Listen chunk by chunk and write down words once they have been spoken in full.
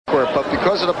but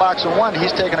because of the box and one,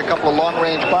 he's taken a couple of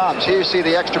long-range bombs. Here you see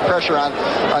the extra pressure on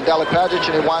Dalipagic,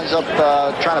 and he winds up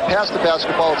trying to pass the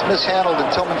basketball. It's mishandled,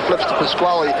 and Tillman flips to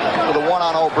Pasquale for the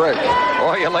 1-on-0 break.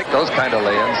 Oh, you like those kind of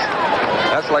lay-ins.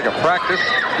 That's like a practice.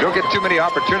 You don't get too many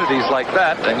opportunities like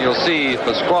that, and you'll see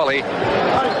Pasquale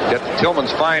get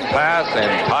Tillman's fine pass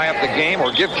and tie up the game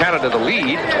or give Canada the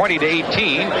lead,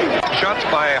 20-18. Shots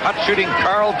by hot-shooting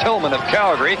Karl Tilleman of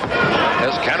Calgary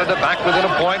as Canada back within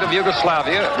a point of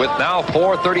Yugoslavia with now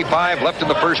 4:35 left in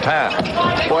the first half.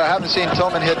 Boy, I haven't seen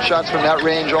Tillman hit shots from that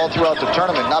range all throughout the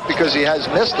tournament, not because he has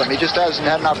missed them. He just hasn't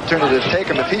had an opportunity to take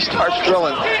them. If he starts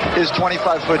drilling his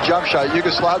 25-foot jump shot,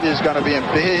 Yugoslavia is going to be in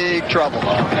big trouble.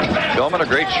 Tillman, a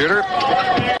great shooter.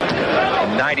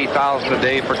 90,000 a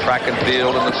day for track and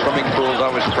field, and the swimming pool's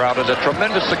always crowded. A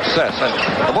tremendous success, and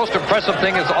the most impressive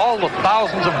thing is all the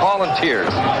thousands of volunteers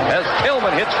as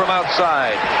Tillman hits from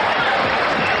outside.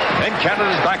 And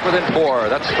Canada's back within 4.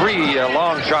 That's 3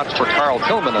 long shots for Karl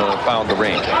Tilleman who found the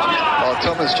range. Well,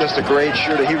 Tillman's just a great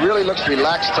shooter. He really looks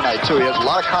relaxed tonight, too. He has a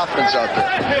lot of confidence out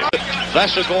there. 20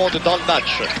 secondes dans le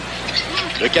match.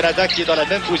 Le Canada qui est dans la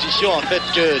même position en fait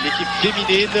que l'équipe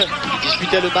féminine qui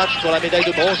disputait le match pour la médaille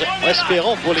de bronze,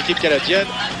 espérant pour l'équipe canadienne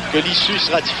que l'issue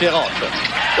sera différente.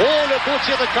 Oh, le beau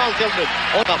tir de Karl Tilleman.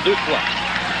 On part 2 fois.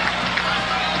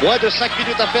 Moins de 5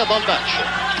 minutes à faire dans le match.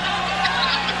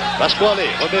 Pasquale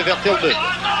remet vers Tilleman.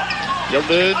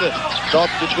 Tilleman tente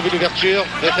de trouver l'ouverture,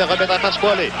 préfère remettre à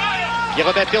Pasquale. Il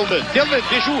remet Tilleman. Tilleman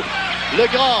déjoue le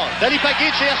grand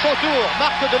Dalipagic et à son tour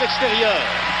marque de l'extérieur.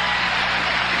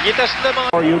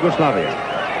 Or Yugoslavia.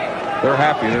 They're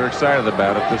happy. They're excited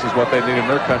about it. This is what they need in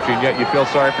their country, and yet you feel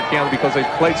sorry for Canada because they've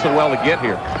played so well to get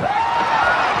here.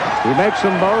 He makes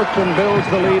them both and builds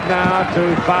the lead now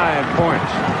to 5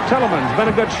 points. Tilleman's been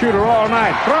a good shooter all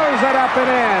night. Throws it up and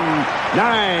in.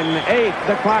 9-8.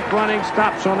 The clock running.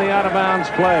 Stops on the out-of-bounds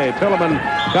play. Tilleman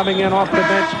coming in off the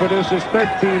bench produces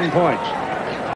 13 points.